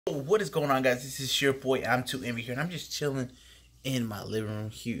What is going on, guys? This is your boy I'm2Envy here, and I'm just chilling in my living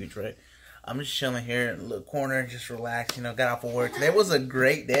room. Huge, right? I'm just chilling here in a little corner, just relax. You know, got off of work. Today was a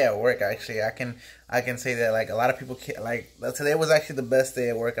great day at work. Actually, I can say that. Like, a lot of people today was actually the best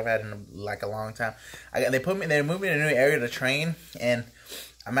day at work I've had in a long time. They moved me to a new area to train, and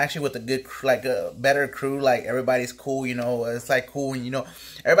I'm actually with a good, a better crew. Like, everybody's cool. You know, it's like cool, and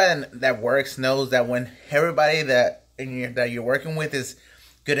everybody that works knows that when everybody that you're working with is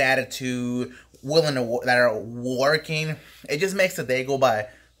good attitude, willing to that are working, it just makes the day go by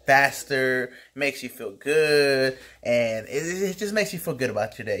faster. Makes you feel good, and it just makes you feel good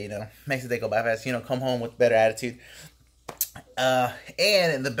about your day. Makes the day go by fast. Come home with better attitude.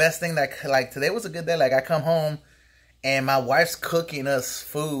 And the best thing that today was a good day. Like, I come home and my wife's cooking us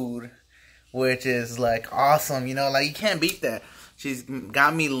food, which is like awesome. You can't beat that. She's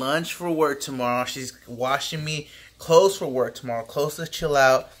got me lunch for work tomorrow. She's washing me clothes for work tomorrow. Clothes to chill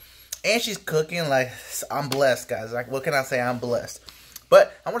out. And she's cooking. Like, I'm blessed, guys. Like, what can I say? I'm blessed.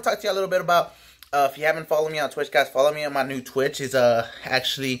 But I want to talk to you a little bit about, if you haven't followed me on Twitch, guys, follow me on my new Twitch. It's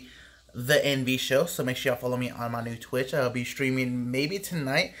actually The Envy Show. So make sure y'all follow me on my new Twitch. I'll be streaming maybe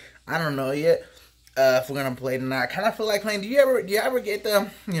tonight. I don't know yet. If we're gonna play tonight, I kind of feel like playing. Do you ever get the?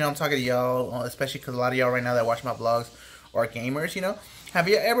 I'm talking to y'all, especially because a lot of y'all right now that watch my vlogs are gamers. Have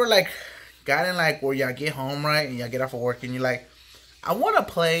you ever gotten where y'all get home, right, and y'all get off of work and you're like, I want to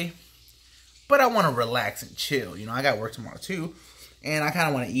play, but I want to relax and chill. I got work tomorrow too, and I kind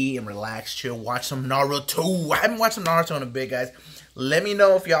of want to eat and relax, chill, watch some Naruto. I haven't watched some Naruto in a bit, guys. Let me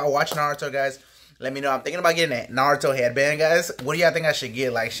know if y'all watch Naruto, guys. Let me know. I'm thinking about getting a Naruto headband, guys. What do y'all think I should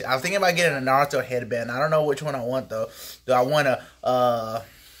get? I'm thinking about getting a Naruto headband. I don't know which one I want, though. Do I want a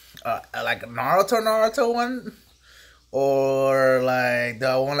Naruto one? Or, do I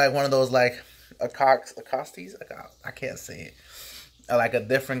want one of those, Akastis? I can't say it. Like a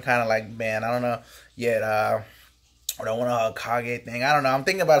different kind of, band. I don't know yet. Or I want a Hokage thing. I don't know. I'm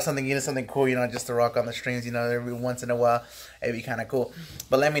thinking about getting something cool, just to rock on the streams, every once in a while. It'd be kind of cool.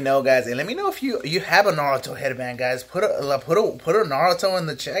 But let me know, guys. And let me know if you have a Naruto headband, guys. Put a Naruto in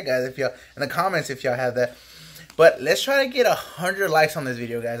the chat, guys, in the comments if y'all have that. But let's try to get 100 likes on this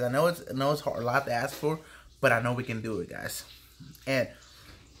video, guys. I know it's hard, a lot to ask for, but I know we can do it, guys. And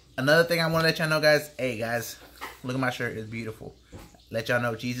another thing I want to let y'all know, guys. Hey, guys, look at my shirt. It's beautiful. Let y'all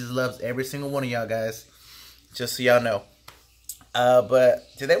know Jesus loves every single one of y'all, guys. Just so y'all know. But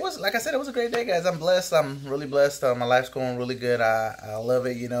today was, like I said, it was a great day, guys. I'm blessed. I'm really blessed. My life's going really good. I love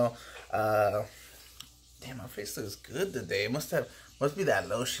it, Damn, my face looks good today. It must be that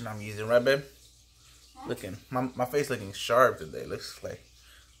lotion I'm using, right, babe? My face looking sharp today. Looks like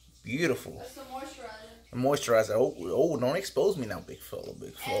beautiful. That's the moisturizer. The moisturizer. Oh, don't expose me now, big fella,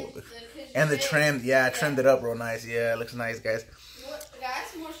 big fella. And the trim, yeah, I trimmed it up real nice. Yeah, it looks nice, guys.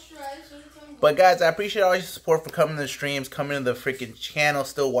 Guys, moisturizer. But guys, I appreciate all your support for coming to the streams, coming to the freaking channel,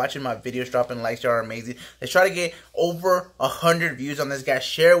 still watching my videos, dropping likes. Y'all are amazing. Let's try to get over 100 views on this, guys.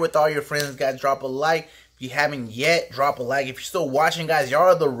 Share it with all your friends, guys. Drop a like. If you haven't yet, drop a like. If you're still watching, guys, y'all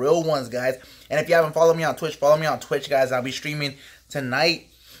are the real ones, guys. And if you haven't followed me on Twitch, follow me on Twitch, guys. I'll be streaming tonight.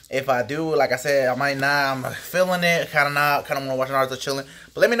 If I do, like I said, I might not. I'm feeling it. Kind of not. Kind of want to watch Naruto chilling.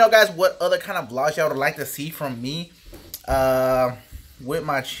 But let me know, guys, what other kind of vlogs y'all would like to see from me with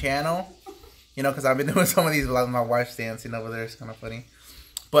my channel. Because I've been doing some of these vlogs. My wife's dancing over there. It's kind of funny.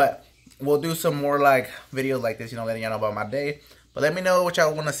 But we'll do some more, videos like this, letting y'all know about my day. But let me know what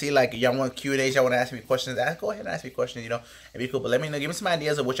y'all want to see. Y'all want Q&As, y'all want to ask me questions. Go ahead and ask me questions, It'd be cool. But let me know. Give me some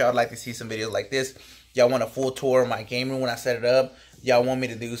ideas of what y'all would like to see some videos like this. Y'all want a full tour of my game room when I set it up. Y'all want me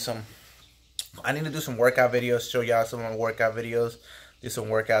to do some... I need to do some workout videos. Show y'all some of my workout videos. Do some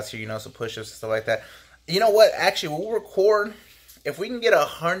workouts here, some push-ups and stuff like that. You know what? Actually, we'll record... If we can get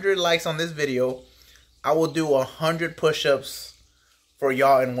 100 likes on this video, I will do 100 push-ups for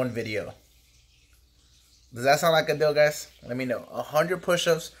y'all in one video. Does that sound like a deal, guys? Let me know. 100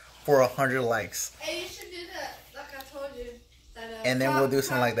 push-ups for 100 likes. Hey, you should do that, like I told you. And then we'll do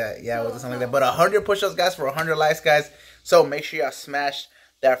something like that. Yeah, we'll do something like that. But 100 push-ups, guys, for 100 likes, guys. So make sure y'all smash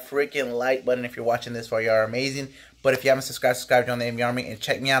that freaking like button if you're watching this while y'all are amazing. But if you haven't subscribed, subscribe to the Envy Army. And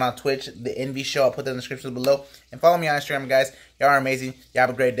check me out on Twitch, The Envy Show. I'll put that in the description below. And follow me on Instagram, guys. Y'all are amazing. Y'all have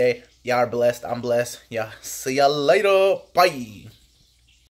a great day. Y'all are blessed. I'm blessed. Yeah. See y'all later. Bye.